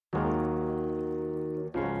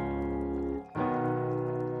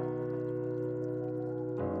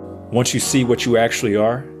Once you see what you actually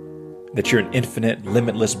are, that you're an infinite,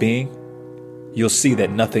 limitless being, you'll see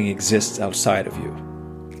that nothing exists outside of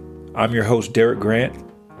you. I'm your host, Derek Grant,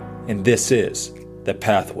 and this is the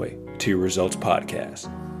Pathway to Your Results podcast.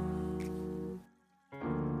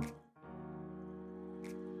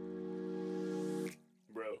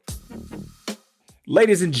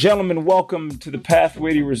 Ladies and gentlemen, welcome to the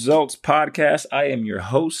Pathway to Your Results podcast. I am your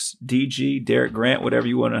host, DG, Derek Grant, whatever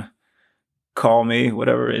you want to call me,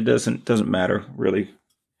 whatever. It doesn't matter, really.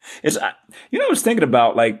 I was thinking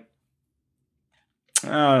about, I'm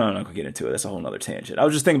not going to get into it. That's a whole nother tangent. I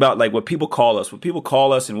was just thinking about, what people call us. What people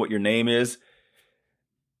call us and what your name is.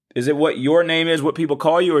 Is it what your name is, what people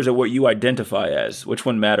call you, or is it what you identify as? Which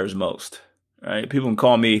one matters most? Right? People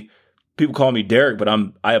call me Derek, but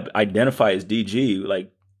I identify as DG.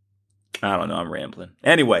 I don't know. I'm rambling.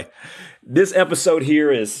 Anyway, this episode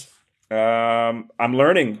here is I'm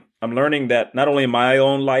learning that not only in my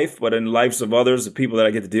own life, but in the lives of others, the people that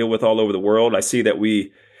I get to deal with all over the world, I see that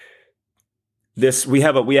we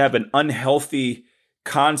have an unhealthy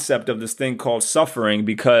concept of this thing called suffering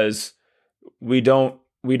because we don't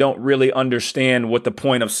really understand what the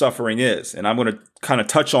point of suffering is. And I'm going to kind of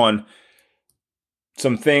touch on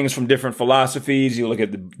some things from different philosophies. You look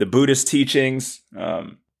at the Buddhist teachings,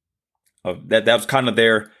 that was kind of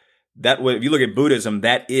if you look at Buddhism,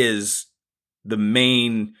 that is the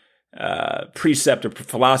main precept or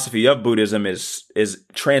philosophy of Buddhism is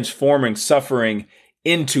transforming suffering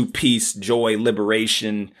into peace, joy,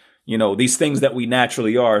 liberation, these things that we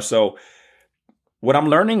naturally are. So what I'm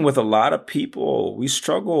learning with a lot of people, we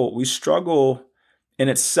struggle and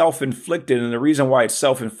it's self-inflicted. And the reason why it's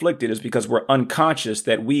self-inflicted is because we're unconscious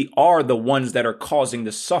that we are the ones that are causing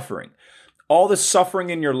the suffering. All the suffering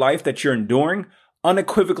in your life that you're enduring,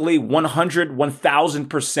 unequivocally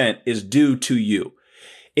 1000% is due to you.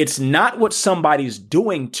 It's not what somebody's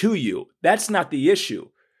doing to you. That's not the issue.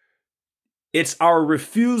 It's our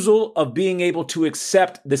refusal of being able to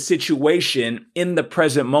accept the situation in the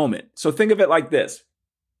present moment. So think of it like this.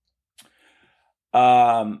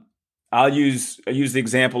 I'll use the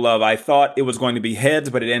example of I thought it was going to be heads,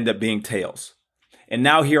 but it ended up being tails. And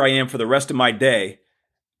now here I am for the rest of my day.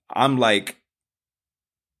 I'm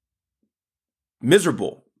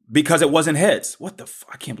miserable because it wasn't heads.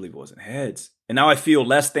 I can't believe it wasn't heads. And now I feel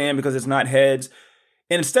less than because it's not heads.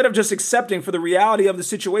 And instead of just accepting for the reality of the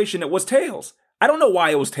situation, it was tails. I don't know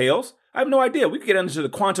why it was tails. I have no idea. We could get into the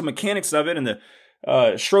quantum mechanics of it and the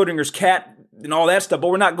Schrodinger's cat and all that stuff, but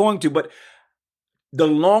we're not going to. But the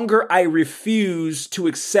longer I refuse to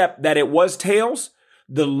accept that it was tails,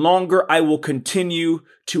 the longer I will continue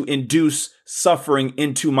to induce suffering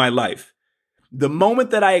into my life. The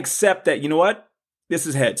moment that I accept that, you know what? This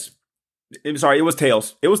is heads. I'm sorry, it was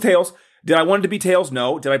tails. It was tails. Did I want it to be tails?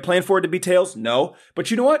 No. Did I plan for it to be tails? No.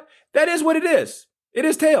 But you know what? That is what it is. It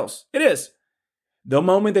is tails. It is. The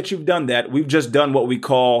moment that you've done that, we've just done what we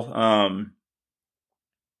call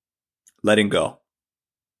letting go.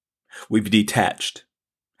 We've detached.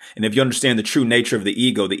 And if you understand the true nature of the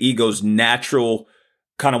ego's natural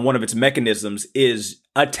kind of one of its mechanisms is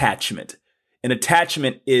attachment. And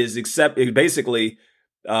attachment is basically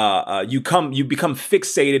you become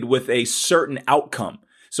fixated with a certain outcome.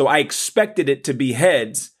 So I expected it to be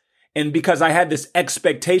heads. And because I had this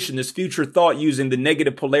expectation, this future thought using the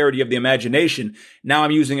negative polarity of the imagination, now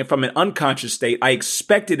I'm using it from an unconscious state. I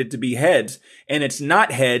expected it to be heads and it's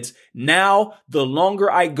not heads. Now, the longer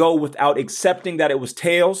I go without accepting that it was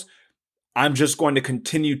tails, I'm just going to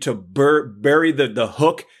continue to bury the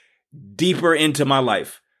hook deeper into my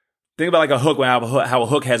life. Think about a hook, how a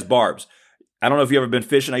hook has barbs. I don't know if you've ever been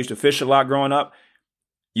fishing. I used to fish a lot growing up.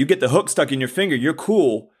 You get the hook stuck in your finger, you're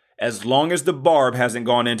cool as long as the barb hasn't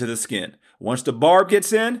gone into the skin. Once the barb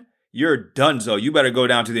gets in, you're donezo. You better go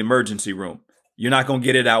down to the emergency room. You're not going to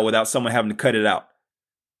get it out without someone having to cut it out.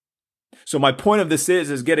 So my point of this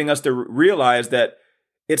is getting us to realize that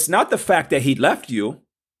it's not the fact that he left you.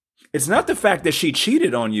 It's not the fact that she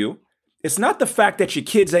cheated on you. It's not the fact that your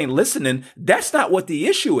kids ain't listening. That's not what the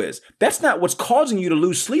issue is. That's not what's causing you to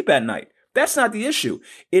lose sleep at night. That's not the issue.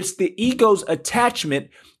 It's the ego's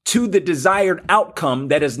attachment to the desired outcome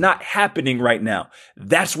that is not happening right now.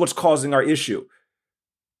 That's what's causing our issue.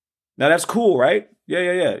 Now that's cool, right?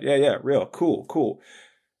 Yeah. Real cool.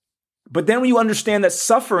 But then when you understand that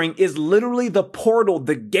suffering is literally the portal,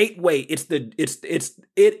 the gateway, it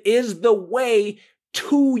is the way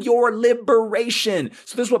to your liberation.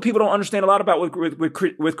 So this is what people don't understand a lot about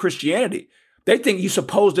with Christianity. They think you're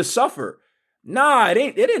supposed to suffer. Nah,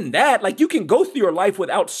 it isn't that. You can go through your life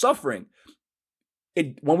without suffering.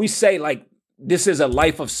 When we say this is a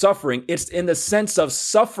life of suffering. It's in the sense of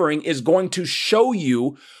suffering is going to show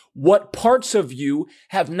you what parts of you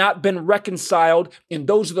have not been reconciled. And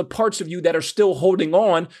those are the parts of you that are still holding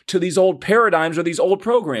on to these old paradigms or these old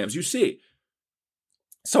programs, you see.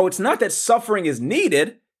 So it's not that suffering is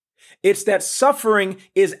needed. It's that suffering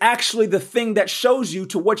is actually the thing that shows you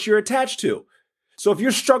to what you're attached to. So if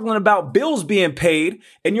you're struggling about bills being paid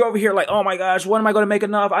and you're over here like, oh my gosh, when am I going to make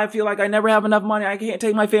enough? I feel like I never have enough money. I can't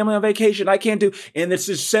take my family on vacation. I can't do, and this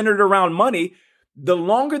is centered around money. The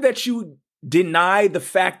longer that you deny the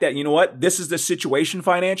fact that, you know what, this is the situation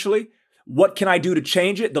financially, what can I do to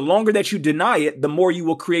change it? The longer that you deny it, the more you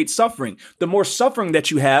will create suffering. The more suffering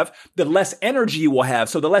that you have, the less energy you will have.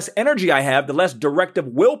 So the less energy I have, the less directive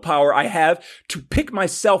willpower I have to pick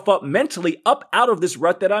myself up mentally up out of this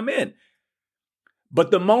rut that I'm in. But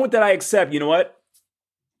the moment that I accept, you know what?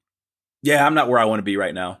 Yeah, I'm not where I want to be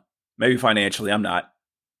right now. Maybe financially, I'm not.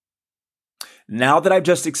 Now that I've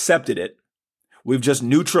just accepted it, we've just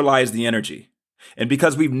neutralized the energy. And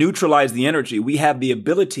because we've neutralized the energy, we have the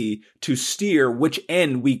ability to steer which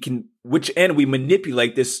end we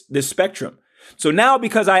manipulate this spectrum. So now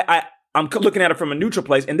because I'm looking at it from a neutral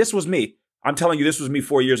place, and this was me. I'm telling you, this was me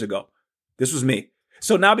 4 years ago. This was me.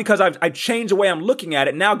 So now because I've changed the way I'm looking at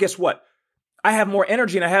it, now guess what? I have more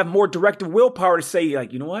energy and I have more directive willpower to say,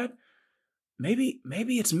 like, you know what? Maybe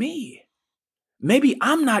it's me. Maybe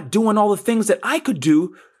I'm not doing all the things that I could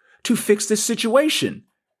do to fix this situation.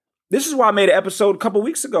 This is why I made an episode a couple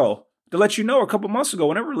weeks ago to let you know, or a couple months ago,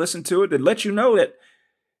 whenever you listen to it, to let you know that,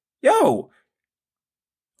 yo,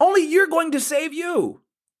 only you're going to save you.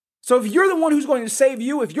 So if you're the one who's going to save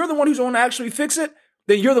you, if you're the one who's going to actually fix it,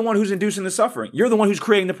 then you're the one who's inducing the suffering. You're the one who's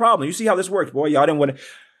creating the problem. You see how this works? Boy, y'all didn't want to.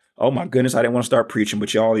 Oh my goodness, I didn't want to start preaching,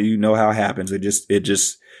 but y'all, you know how it happens. It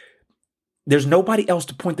just, there's nobody else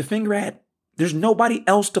to point the finger at. There's nobody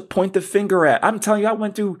else to point the finger at. I'm telling you, I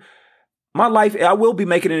went through my life. I will be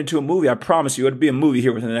making it into a movie. I promise you, it'll be a movie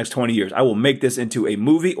here within the next 20 years. I will make this into a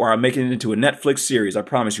movie, or I'll make it into a Netflix series. I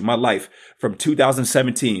promise you, my life from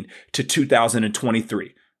 2017 to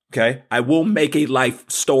 2023. Okay. I will make a life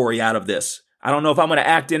story out of this. I don't know if I'm going to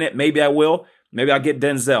act in it. Maybe I will. Maybe I'll get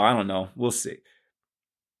Denzel. I don't know. We'll see.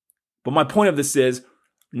 But my point of this is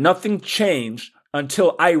nothing changed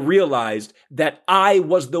until I realized that I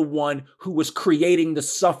was the one who was creating the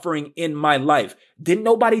suffering in my life. Didn't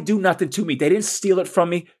nobody do nothing to me. They didn't steal it from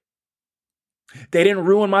me. They didn't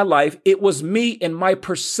ruin my life. It was me and my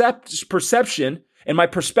perception and my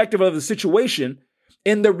perspective of the situation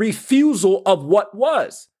and the refusal of what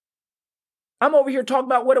was. I'm over here talking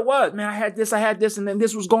about what it was. Man, I had this, and then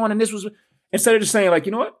this was gone, and this was, instead of just saying like,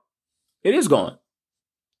 you know what? It is gone.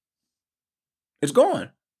 It's gone.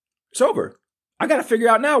 It's over. I got to figure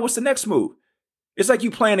out now what's the next move. It's like you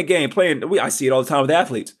playing a game, I see it all the time with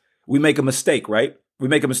athletes. We make a mistake, right? We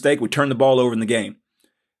make a mistake. We turn the ball over in the game.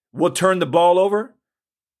 We'll turn the ball over.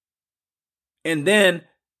 And then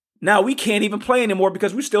now we can't even play anymore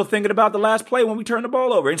because we're still thinking about the last play when we turn the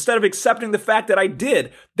ball over. Instead of accepting the fact that I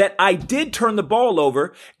did turn the ball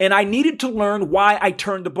over, and I needed to learn why I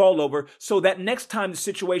turned the ball over so that next time the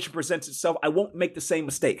situation presents itself, I won't make the same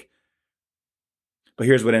mistake. But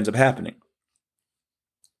here's what ends up happening.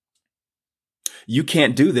 You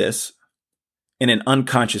can't do this in an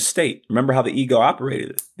unconscious state. Remember how the ego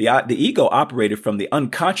operated? The ego operated from the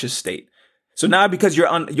unconscious state. So now because you're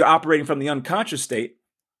operating from the unconscious state,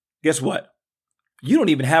 guess what? You don't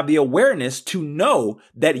even have the awareness to know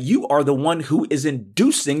that you are the one who is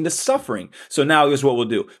inducing the suffering. So now here's what we'll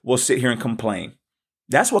do. We'll sit here and complain.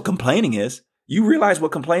 That's what complaining is. You realize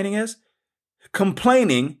what complaining is?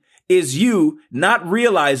 Complaining is you not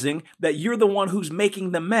realizing that you're the one who's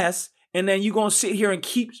making the mess, and then you're going to sit here and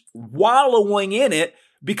keep wallowing in it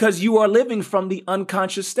because you are living from the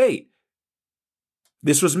unconscious state.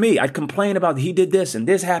 This was me. I'd complain about he did this and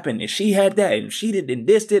this happened and she had that and she did and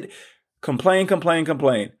this did. Complain.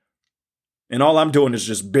 And all I'm doing is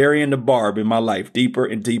just burying the barb in my life deeper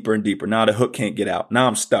and deeper and deeper. Now the hook can't get out. Now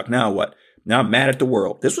I'm stuck. Now what? Now I'm mad at the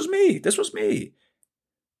world. This was me.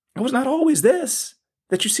 I was not always this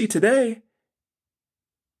that you see today.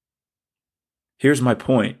 Here's my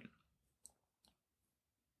point.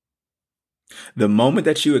 The moment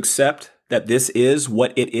that you accept that this is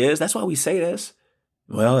what it is, that's why we say this.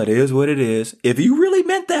 Well, it is what it is. If you really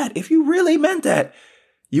meant that,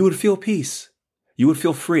 you would feel peace. You would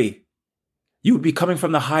feel free. You would be coming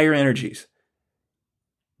from the higher energies.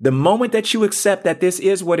 The moment that you accept that this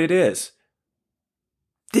is what it is,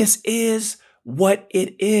 this is what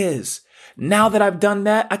it is. Now that I've done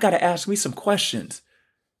that, I got to ask me some questions.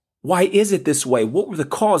 Why is it this way? What were the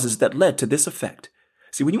causes that led to this effect?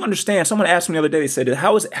 See, when you understand, someone asked me the other day, they said,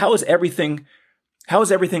 how is everything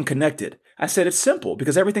connected? I said, it's simple,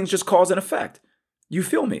 because everything's just cause and effect. You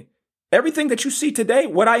feel me? Everything that you see today,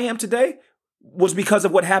 what I am today, was because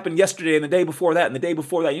of what happened yesterday and the day before that and the day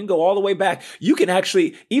before that. You can go all the way back. You can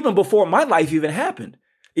actually, even before my life even happened,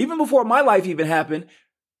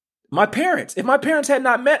 my parents, if my parents had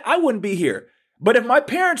not met, I wouldn't be here. But if my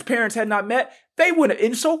parents had not met, they wouldn't,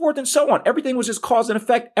 and so forth and so on. Everything was just cause and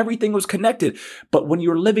effect. Everything was connected. But when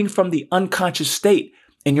you're living from the unconscious state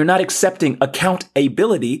and you're not accepting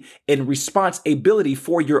accountability and responsibility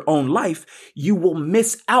for your own life, you will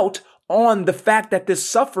miss out on the fact that this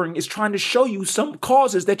suffering is trying to show you some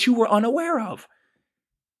causes that you were unaware of.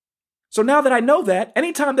 So now that I know that,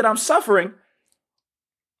 anytime that I'm suffering,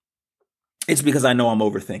 it's because I know I'm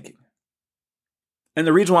overthinking. And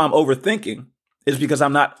the reason why I'm overthinking is because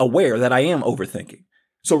I'm not aware that I am overthinking.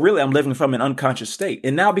 So really, I'm living from an unconscious state.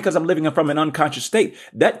 And now because I'm living from an unconscious state,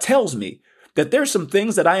 that tells me that there's some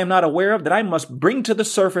things that I am not aware of that I must bring to the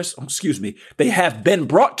surface. They have been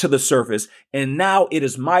brought to the surface. And now it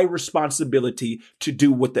is my responsibility to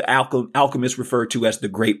do what the alchemists refer to as the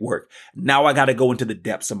great work. Now I got to go into the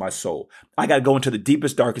depths of my soul. I got to go into the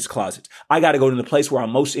deepest, darkest closets. I got to go into the place where I'm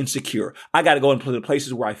most insecure. I got to go into the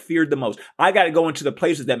places where I feared the most. I got to go into the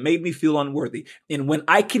places that made me feel unworthy. And when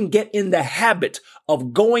I can get in the habit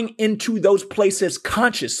of going into those places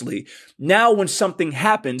consciously, now when something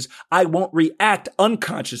happens, I won't react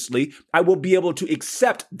unconsciously. I will be able to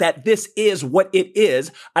accept that this is what it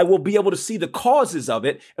is. I will be able to see the causes of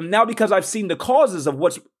it. And now because I've seen the causes of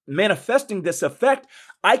what's manifesting this effect,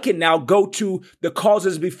 I can now go to the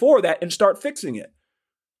causes before that and start fixing it.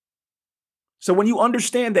 So when you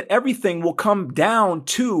understand that everything will come down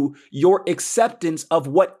to your acceptance of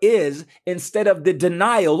what is instead of the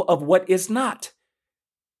denial of what is not.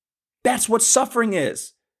 That's what suffering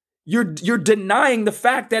is. You're denying the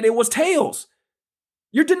fact that it was tails.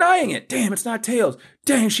 You're denying it. Damn, it's not tails.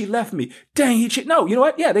 Dang, she left me. Dang, he cheated. No, you know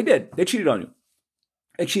what? Yeah, they did. They cheated on you.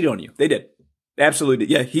 They cheated on you. They did. Absolutely.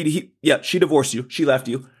 Yeah, she divorced you. She left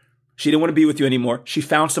you. She didn't want to be with you anymore. She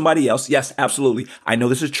found somebody else. Yes, absolutely. I know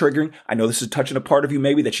this is triggering. I know this is touching a part of you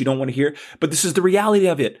maybe that you don't want to hear, but this is the reality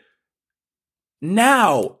of it.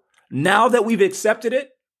 Now that we've accepted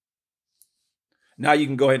it, now you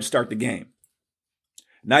can go ahead and start the game.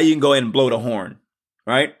 Now you can go ahead and blow the horn,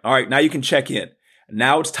 right? All right, now you can check in.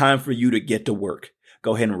 Now it's time for you to get to work.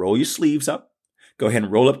 Go ahead and roll your sleeves up. Go ahead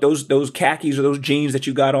and roll up those khakis or those jeans that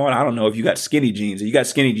you got on. I don't know if you got skinny jeans. If you got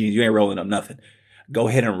skinny jeans, you ain't rolling up nothing. Go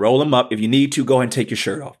ahead and roll them up. If you need to, go ahead and take your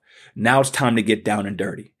shirt off. Now it's time to get down and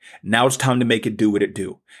dirty. Now it's time to make it do what it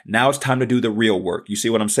do. Now it's time to do the real work. You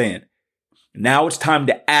see what I'm saying? Now it's time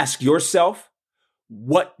to ask yourself,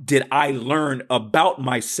 what did I learn about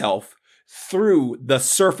myself through the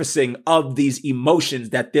surfacing of these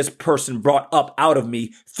emotions that this person brought up out of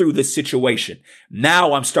me through this situation?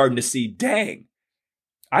 Now I'm starting to see, dang,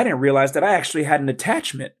 I didn't realize that I actually had an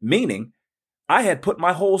attachment, meaning I had put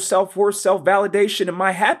my whole self-worth, self-validation, and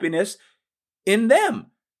my happiness in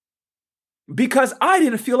them because I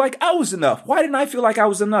didn't feel like I was enough. Why didn't I feel like I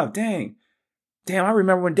was enough? Damn, I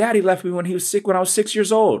remember when Daddy left me when he was sick when I was 6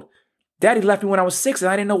 years old. Daddy left me when I was 6 and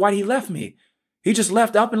I didn't know why he left me. He just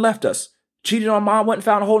left up and left us. Cheated on Mom, went and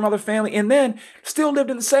found a whole nother family, and then still lived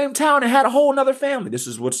in the same town and had a whole nother family. This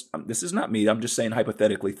is not me. I'm just saying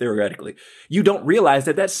hypothetically, theoretically. You don't realize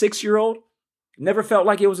that 6-year-old never felt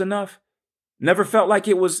like it was enough. Never felt like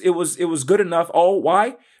it was good enough. Oh,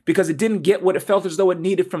 why? Because it didn't get what it felt as though it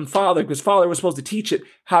needed from Father, because Father was supposed to teach it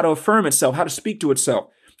how to affirm itself, how to speak to itself.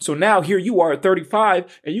 So now here you are at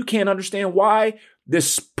 35, and you can't understand why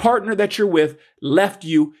this partner that you're with left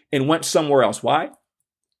you and went somewhere else. Why?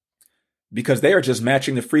 Because they are just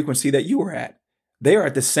matching the frequency that you are at. They are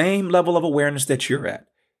at the same level of awareness that you're at.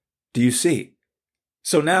 Do you see?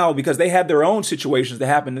 So now, because they had their own situations that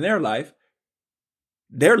happened in their life,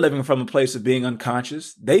 they're living from a place of being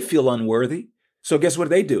unconscious. They feel unworthy. So guess what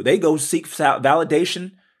they do? They go seek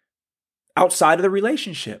validation outside of the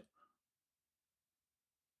relationship.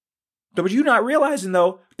 But you're not realizing,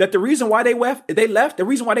 though, that the reason why they left, the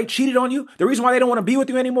reason why they cheated on you, the reason why they don't want to be with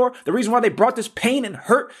you anymore, the reason why they brought this pain and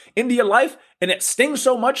hurt into your life, and it stings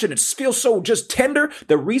so much and it feels so just tender,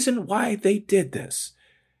 the reason why they did this.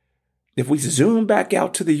 If we zoom back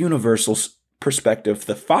out to the universal perspective,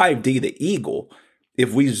 the 5D, the eagle,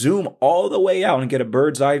 if we zoom all the way out and get a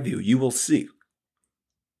bird's eye view, you will see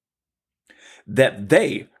that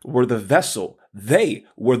they were the vessel They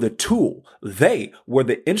were the tool. They were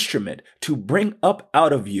the instrument to bring up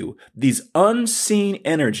out of you these unseen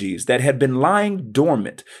energies that had been lying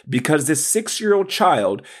dormant because this 6-year-old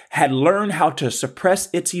child had learned how to suppress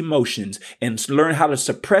its emotions and learn how to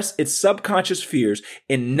suppress its subconscious fears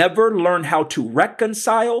and never learn how to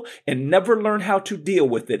reconcile and never learn how to deal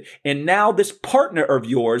with it. And now this partner of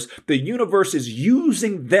yours, the universe is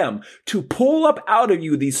using them to pull up out of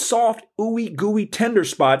you these soft, ooey gooey tender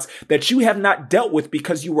spots that you have not dealt with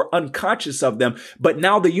because you were unconscious of them. But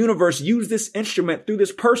now the universe used this instrument through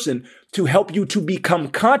this person to help you to become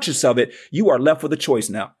conscious of it. You are left with a choice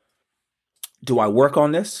now. Do I work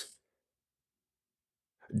on this?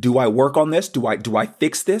 Do I work on this? Do I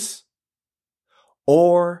fix this?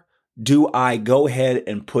 Or do I go ahead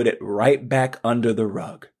and put it right back under the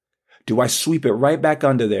rug? Do I sweep it right back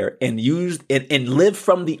under there and use it and live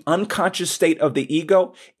from the unconscious state of the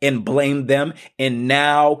ego and blame them and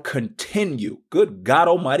now continue? Good God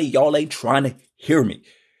Almighty, y'all ain't trying to hear me.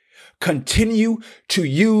 Continue to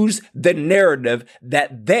use the narrative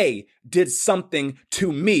that they did something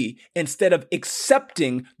to me instead of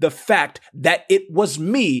accepting the fact that it was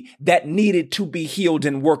me that needed to be healed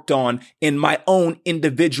and worked on in my own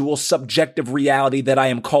individual subjective reality that I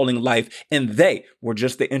am calling life. And they were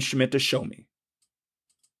just the instrument to show me.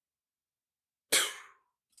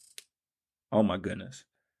 Oh my goodness.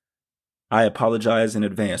 I apologize in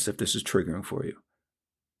advance if this is triggering for you.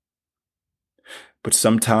 But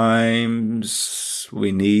sometimes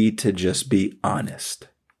we need to just be honest.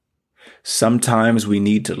 Sometimes we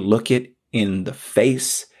need to look it in the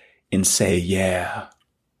face and say, yeah,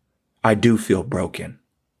 I do feel broken.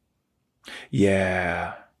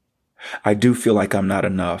 Yeah, I do feel like I'm not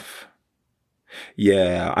enough.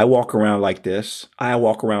 Yeah, I walk around like this. I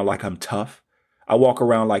walk around like I'm tough. I walk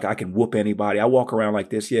around like I can whoop anybody. I walk around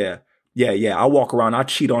like this. Yeah. I walk around. I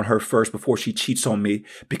cheat on her first before she cheats on me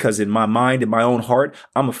because in my mind, in my own heart,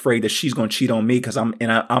 I'm afraid that she's going to cheat on me because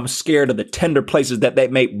I'm scared of the tender places that they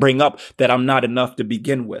may bring up that I'm not enough to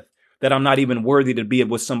begin with, that I'm not even worthy to be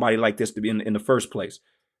with somebody like this to be in the first place.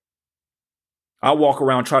 I walk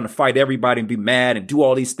around trying to fight everybody and be mad and do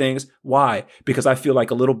all these things. Why? Because I feel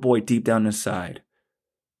like a little boy deep down inside.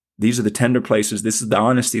 These are the tender places. This is the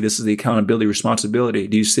honesty. This is the accountability, responsibility.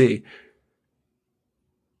 Do you see?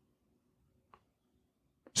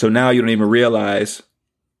 So now you don't even realize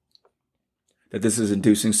that this is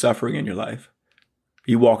inducing suffering in your life.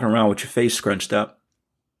 You walking around with your face scrunched up.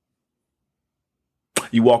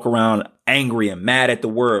 You walk around angry and mad at the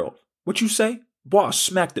world. What you say? Boss,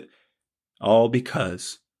 smacked it. All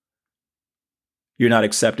because you're not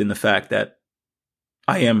accepting the fact that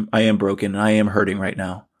I am broken and I am hurting right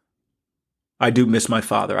now. I do miss my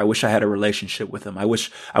father. I wish I had a relationship with him. I wish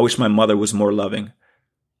my mother was more loving.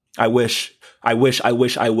 I wish. Every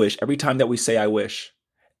time that we say I wish,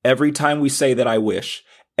 every time we say that I wish,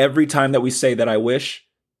 every time that we say that I wish,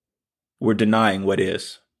 we're denying what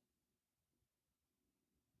is.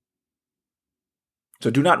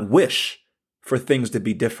 So do not wish for things to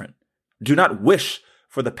be different. Do not wish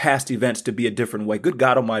for the past events to be a different way. Good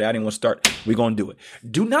God Almighty, I didn't want to start. We're going to do it.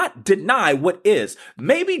 Do not deny what is.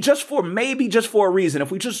 Maybe just for a reason.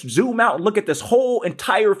 If we just zoom out and look at this whole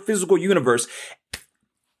entire physical universe,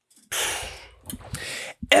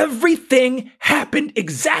 everything happened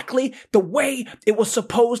exactly the way it was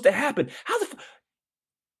supposed to happen.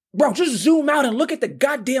 Bro, just zoom out and look at the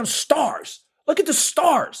goddamn stars. Look at the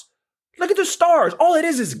stars. Look at the stars. All it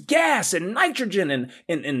is gas and nitrogen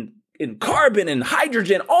and carbon and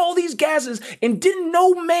hydrogen, all these gases. And didn't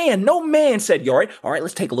no man said, all right,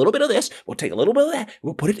 let's take a little bit of this. We'll take a little bit of that.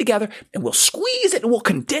 We'll put it together and we'll squeeze it and we'll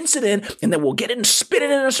condense it in. And then we'll get it and spin it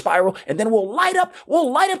in a spiral. And then we'll light up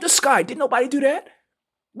the sky. Didn't nobody do that?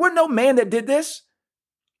 We're no man that did this.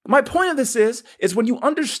 My point of this is when you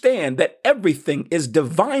understand that everything is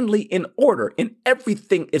divinely in order and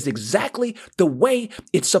everything is exactly the way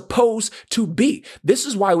it's supposed to be. This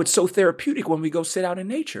is why it's so therapeutic when we go sit out in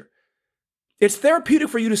nature. It's therapeutic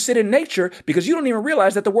for you to sit in nature because you don't even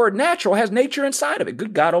realize that the word natural has nature inside of it.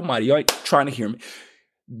 Good God Almighty, you ain't trying to hear me.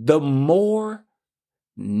 The more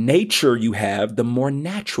nature you have, the more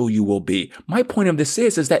natural you will be. My point of this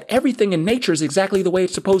is that everything in nature is exactly the way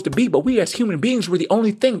it's supposed to be, but we as human beings were the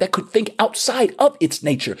only thing that could think outside of its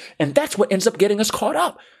nature. And that's what ends up getting us caught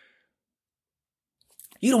up.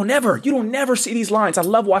 You don't never see these lines. I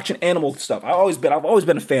love watching animal stuff. I've always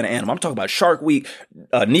been a fan of animal. I'm talking about Shark Week,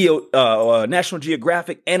 National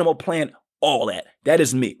Geographic, Animal Planet, all that. That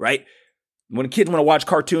is me, right? When kids want to watch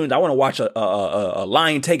cartoons, I want to watch a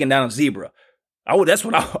lion taking down a zebra. That's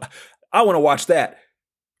what I want to watch that.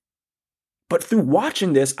 But through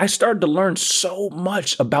watching this, I started to learn so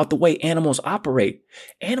much about the way animals operate.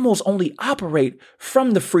 Animals only operate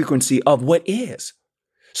from the frequency of what is.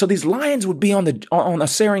 So these lions would be on a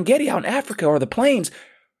Serengeti out in Africa or the plains,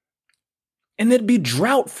 and there'd be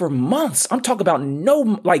drought for months. I'm talking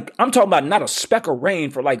about not a speck of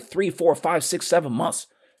rain for like 3, 4, 5, 6, 7 months.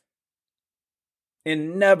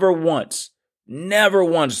 And never once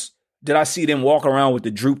did I see them walk around with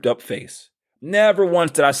the drooped up face. Never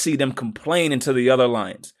once did I see them complaining to the other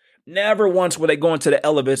lions. Never once were they going to the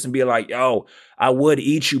elephants and be like, yo, I would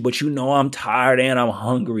eat you, but you know I'm tired and I'm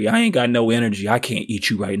hungry. I ain't got no energy. I can't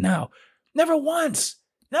eat you right now. Never once.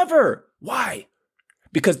 Never. Why?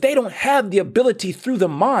 Because they don't have the ability through the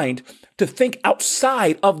mind to think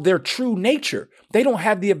outside of their true nature. They don't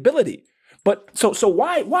have the ability. But so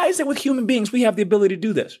why is it with human beings we have the ability to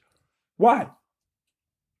do this? Why?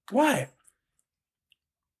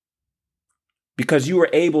 Because you were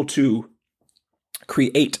able to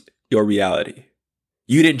create your reality.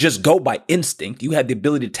 You didn't just go by instinct. You had the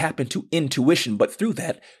ability to tap into intuition, but through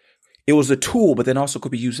that, it was a tool, but then also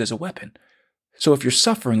could be used as a weapon. So if you're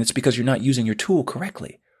suffering, it's because you're not using your tool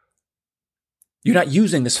correctly. You're not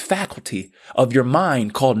using this faculty of your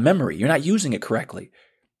mind called memory. You're not using it correctly.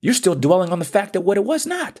 You're still dwelling on the fact that what it was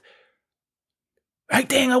not. Right?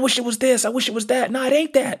 Dang, I wish it was this. I wish it was that. No, it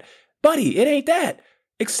ain't that. Buddy, it ain't that.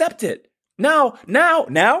 Accept it. Now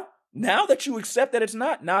that you accept that it's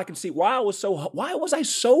not, now I can see why was I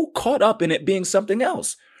so caught up in it being something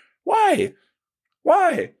else? Why?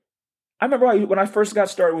 I remember when I first got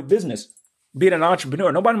started with business, being an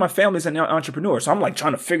entrepreneur. Nobody in my family is an entrepreneur, so I'm like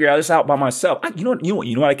trying to figure this out by myself. You know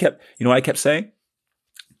what I kept saying?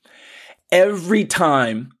 Every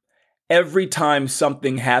time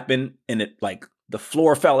something happened and it like the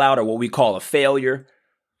floor fell out or what we call a failure,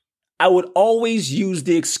 I would always use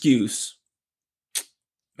the excuse,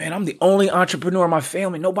 man, I'm the only entrepreneur in my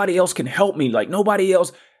family. Nobody else can help me. Like nobody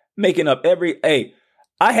else making up I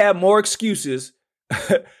have more excuses.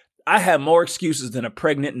 I have more excuses than a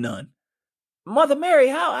pregnant nun. Mother Mary,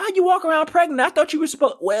 how you walk around pregnant? I thought you were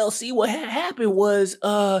supposed. Well, see, what happened was,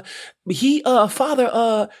 father,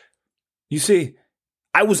 you see,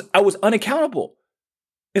 I was unaccountable.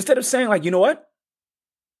 Instead of saying like, you know what?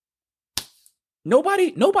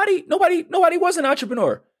 Nobody was an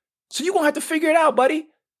entrepreneur. So you're going to have to figure it out, buddy.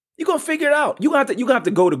 You're going to figure it out. You're going to have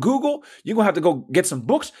to go to Google. You're going to have to go get some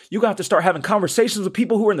books. You're going to have to start having conversations with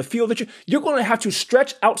people who are in the field that you're going to have to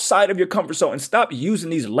stretch outside of your comfort zone and stop using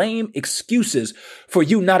these lame excuses for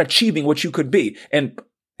you not achieving what you could be. And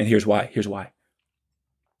here's why.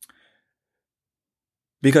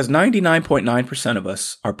 Because 99.9% of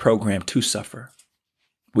us are programmed to suffer.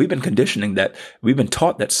 We've been conditioning that. We've been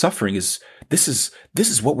taught that suffering is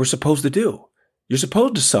what we're supposed to do. You're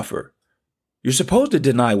supposed to suffer. You're supposed to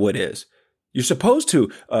deny what is. You're supposed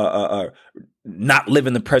to not live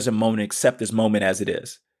in the present moment, accept this moment as it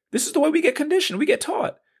is. This is the way we get conditioned. We get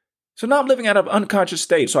taught. So now I'm living out of unconscious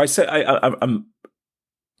state. So I say I'm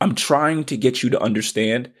trying to get you to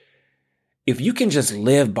understand. If you can just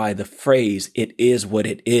live by the phrase, it is what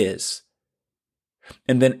it is.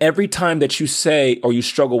 And then every time that you say or you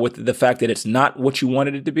struggle with the fact that it's not what you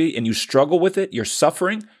wanted it to be and you struggle with it, you're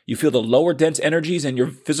suffering, you feel the lower dense energies in your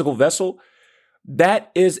physical vessel,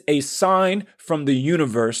 that is a sign from the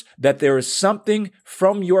universe that there is something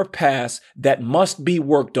from your past that must be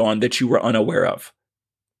worked on that you were unaware of.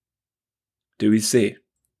 Do we see?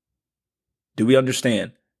 Do we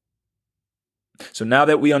understand? So now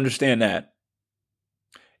that we understand that,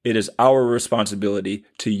 it is our responsibility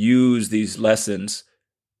to use these lessons,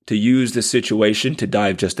 to use the situation to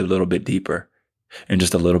dive just a little bit deeper. And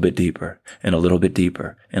just a little bit deeper and a little bit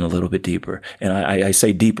deeper and a little bit deeper. And I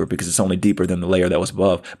say deeper because it's only deeper than the layer that was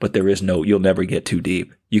above, but you'll never get too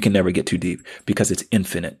deep. You can never get too deep because it's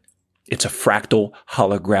infinite. It's a fractal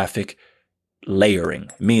holographic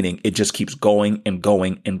layering, meaning it just keeps going and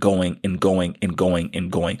going and going and going and going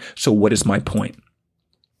and going. So what is my point?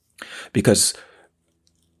 Because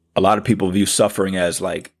a lot of people view suffering as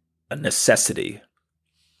like a necessity,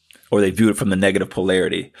 or they view it from the negative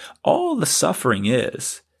polarity. All the suffering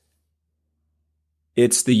is,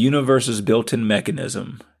 it's the universe's built-in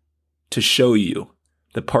mechanism to show you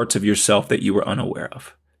the parts of yourself that you were unaware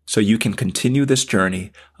of. So you can continue this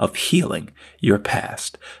journey of healing your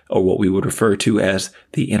past, or what we would refer to as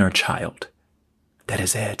the inner child. That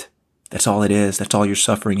is it. That's all it is. That's all your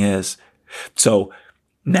suffering is. So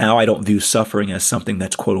now I don't view suffering as something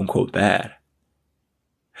that's quote unquote bad.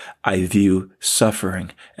 I view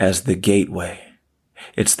suffering as the gateway.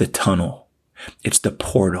 It's the tunnel. It's the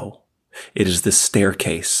portal. It is the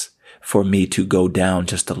staircase for me to go down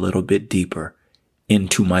just a little bit deeper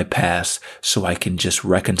into my past so I can just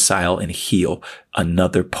reconcile and heal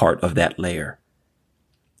another part of that layer.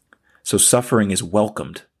 So suffering is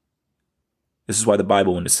welcomed. This is why the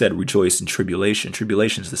Bible, when it said rejoice in tribulation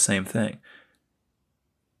is the same thing.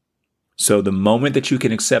 So the moment that you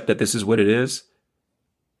can accept that this is what it is,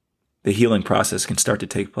 the healing process can start to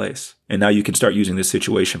take place. And now you can start using this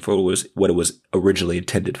situation for what it was originally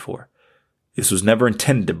intended for. This was never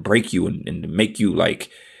intended to break you and to make you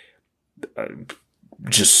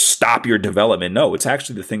just stop your development. No, it's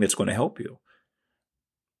actually the thing that's going to help you.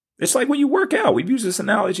 It's like when you work out. We've used this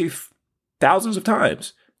analogy thousands of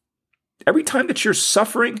times. Every time that you're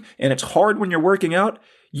suffering and it's hard when you're working out,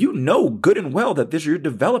 you know good and well that you're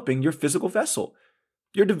developing your physical vessel.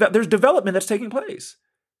 There's development that's taking place.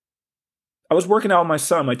 I was working out with my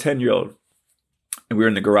son, my 10-year-old, and we were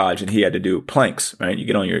in the garage, and he had to do planks, right? You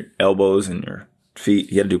get on your elbows and your feet.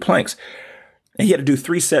 He had to do planks. And he had to do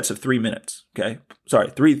 3 sets of 3 minutes, okay? Sorry,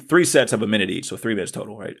 three sets of a minute each, so 3 minutes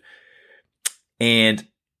total, right? And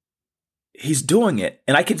he's doing it,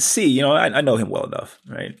 and I can see, I know him well enough,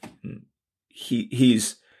 right?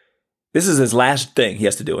 This is his last thing he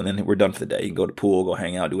has to do, and then we're done for the day. He can go to the pool, go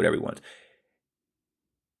hang out, do whatever he wants.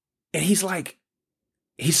 And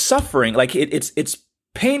he's suffering, it's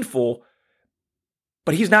painful,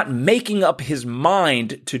 but he's not making up his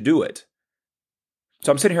mind to do it.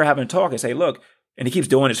 So I'm sitting here having a talk. I say, look, and he keeps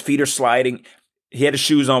doing, his feet are sliding. He had his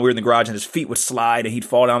shoes on. We were in the garage and his feet would slide and he'd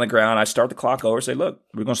fall down the ground. I start the clock over, say, look,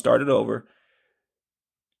 we're going to start it over.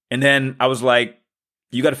 And then I was like,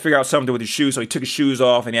 you got to figure out something with your shoes. So he took his shoes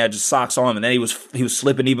off and he had just socks on, and then he was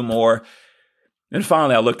slipping even more. And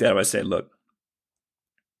finally I looked at him. I said, look,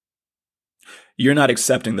 you're not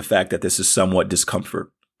accepting the fact that this is somewhat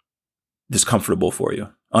discomfortable for you.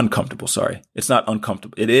 Uncomfortable, sorry. It's not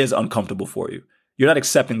uncomfortable. It is uncomfortable for you. You're not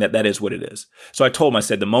accepting that that is what it is. So I told him, I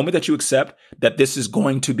said, the moment that you accept that this is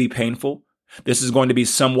going to be painful, this is going to be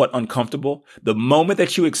somewhat uncomfortable, the moment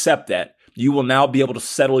that you accept that, you will now be able to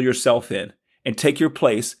settle yourself in and take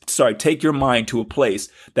your mind to a place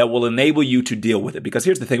that will enable you to deal with it. Because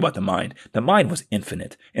here's the thing about the mind. The mind was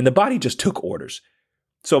infinite and the body just took orders.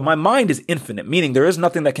 So my mind is infinite, meaning there is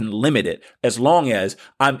nothing that can limit it as long as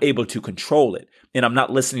I'm able to control it. And I'm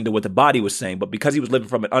not listening to what the body was saying, but because he was living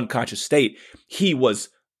from an unconscious state, he was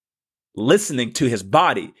listening to his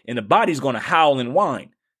body, and the body's going to howl and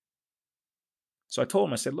whine. So I told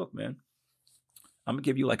him, I said, look, man, I'm going to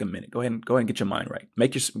give you like a minute. Go ahead and get your mind right.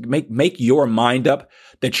 Make your mind up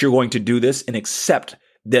that you're going to do this and accept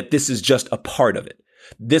that this is just a part of it.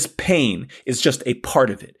 This pain is just a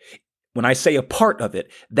part of it. When I say a part of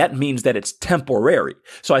it, that means that it's temporary.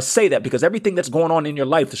 So I say that because everything that's going on in your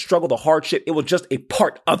life, the struggle, the hardship, it was just a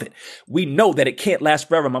part of it. We know that it can't last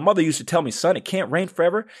forever. My mother used to tell me, son, it can't rain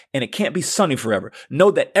forever and it can't be sunny forever.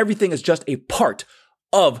 Know that everything is just a part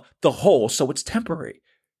of the whole, so it's temporary.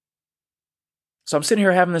 So I'm sitting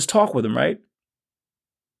here having this talk with him, right?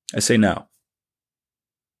 I say, now,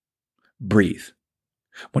 breathe.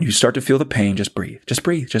 When you start to feel the pain, just breathe. Just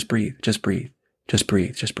breathe. Just breathe. Just breathe. Just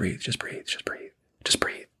breathe, just breathe, just breathe, just breathe, just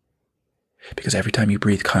breathe. Because every time you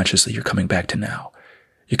breathe consciously, you're coming back to now.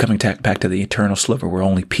 You're coming back to the eternal sliver where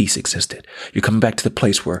only peace existed. You're coming back to the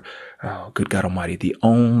place where, oh, good God Almighty, the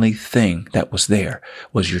only thing that was there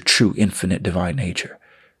was your true infinite divine nature.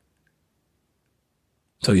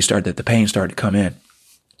 So the pain started to come in.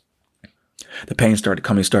 The pain started to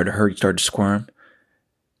come in, started to hurt, started to squirm.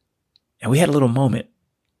 And we had a little moment.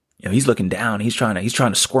 He's looking down. He's trying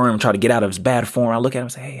to squirm, try to get out of his bad form. I look at him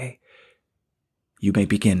and say, hey, you may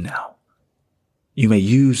begin now. You may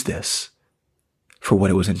use this for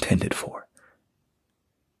what it was intended for.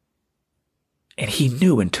 And he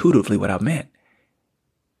knew intuitively what I meant.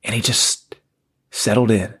 And he just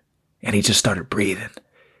settled in and he just started breathing.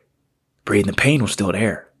 The pain was still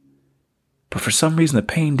there. But for some reason, the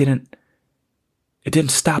pain didn't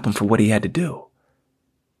stop him for what he had to do.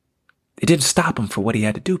 It didn't stop him for what he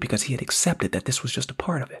had to do because he had accepted that this was just a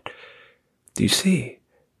part of it. Do you see?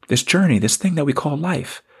 This journey, this thing that we call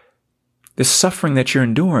life, this suffering that you're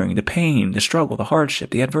enduring, the pain, the struggle, the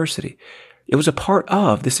hardship, the adversity, it was a part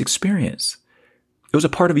of this experience. It was a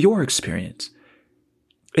part of your experience.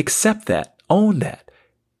 Accept that. Own that.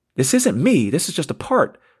 This isn't me. This is just a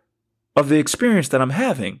part of the experience that I'm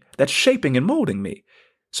having that's shaping and molding me.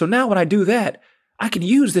 So now when I do that, I can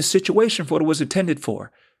use this situation for what it was intended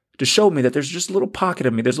for. To show me that there's just a little pocket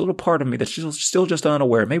of me, there's a little part of me that's still just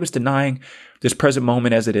unaware. Maybe it's denying this present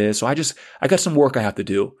moment as it is. So I got some work I have to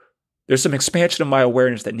do. There's some expansion of my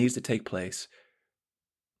awareness that needs to take place.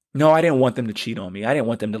 No, I didn't want them to cheat on me. I didn't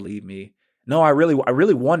want them to leave me. No, I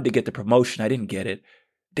really wanted to get the promotion. I didn't get it.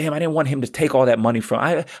 damn, I didn't want him to take all that money from,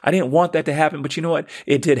 I didn't want that to happen, but you know what?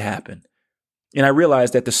 It did happen. And I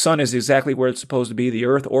realized that the sun is exactly where it's supposed to be. The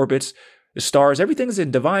earth orbits, the stars, everything's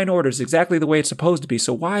in divine order. It's exactly the way it's supposed to be.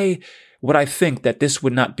 So why would I think that this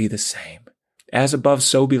would not be the same? As above,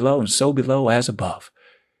 so below, and so below, as above.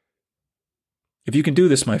 If you can do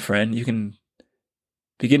this, my friend, you can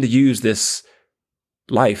begin to use this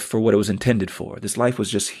life for what it was intended for. This life was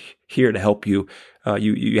just here to help you.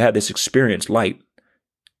 You had this experience, light,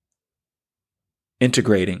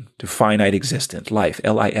 integrating to finite existence. Life,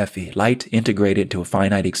 L-I-F-E, light integrated to a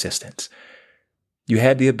finite existence. You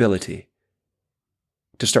had the ability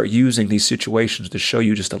to start using these situations to show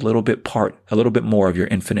you just a little bit more of your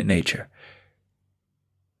infinite nature.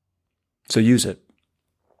 So use it.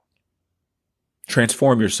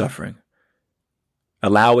 Transform your suffering.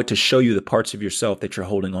 Allow it to show you the parts of yourself that you're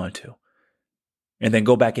holding on to. And then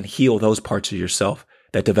go back and heal those parts of yourself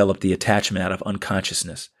that develop the attachment out of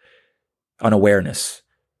unconsciousness, unawareness.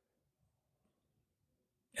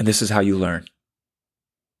 And this is how you learn.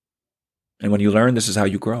 And when you learn, this is how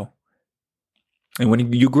you grow. And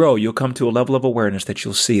when you grow, you'll come to a level of awareness that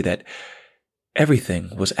you'll see that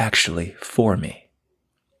everything was actually for me.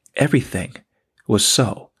 Everything was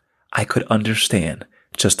so I could understand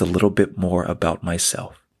just a little bit more about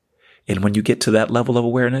myself. And when you get to that level of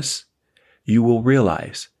awareness, you will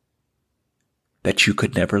realize that you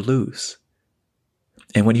could never lose.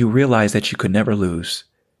 And when you realize that you could never lose,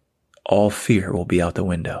 all fear will be out the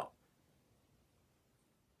window.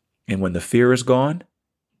 And when the fear is gone,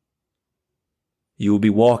 you will be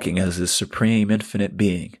walking as this supreme infinite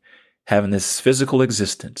being, having this physical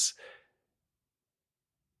existence.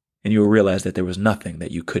 And you will realize that there was nothing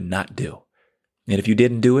that you could not do. And if you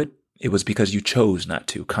didn't do it, it was because you chose not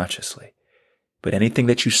to consciously. But anything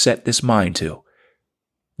that you set this mind to,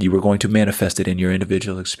 you were going to manifest it in your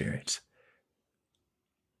individual experience.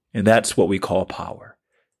 And that's what we call power.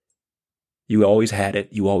 You always had it.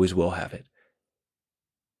 You always will have it.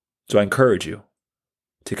 So I encourage you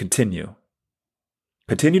to continue.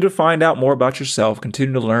 Continue to find out more about yourself.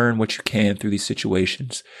 Continue to learn what you can through these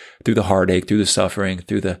situations, through the heartache, through the suffering,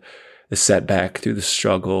 through the setback, through the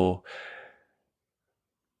struggle.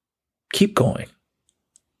 Keep going.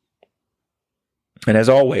 And as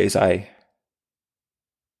always, I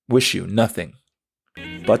wish you nothing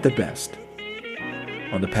but the best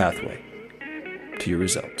on the pathway to your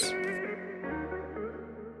results.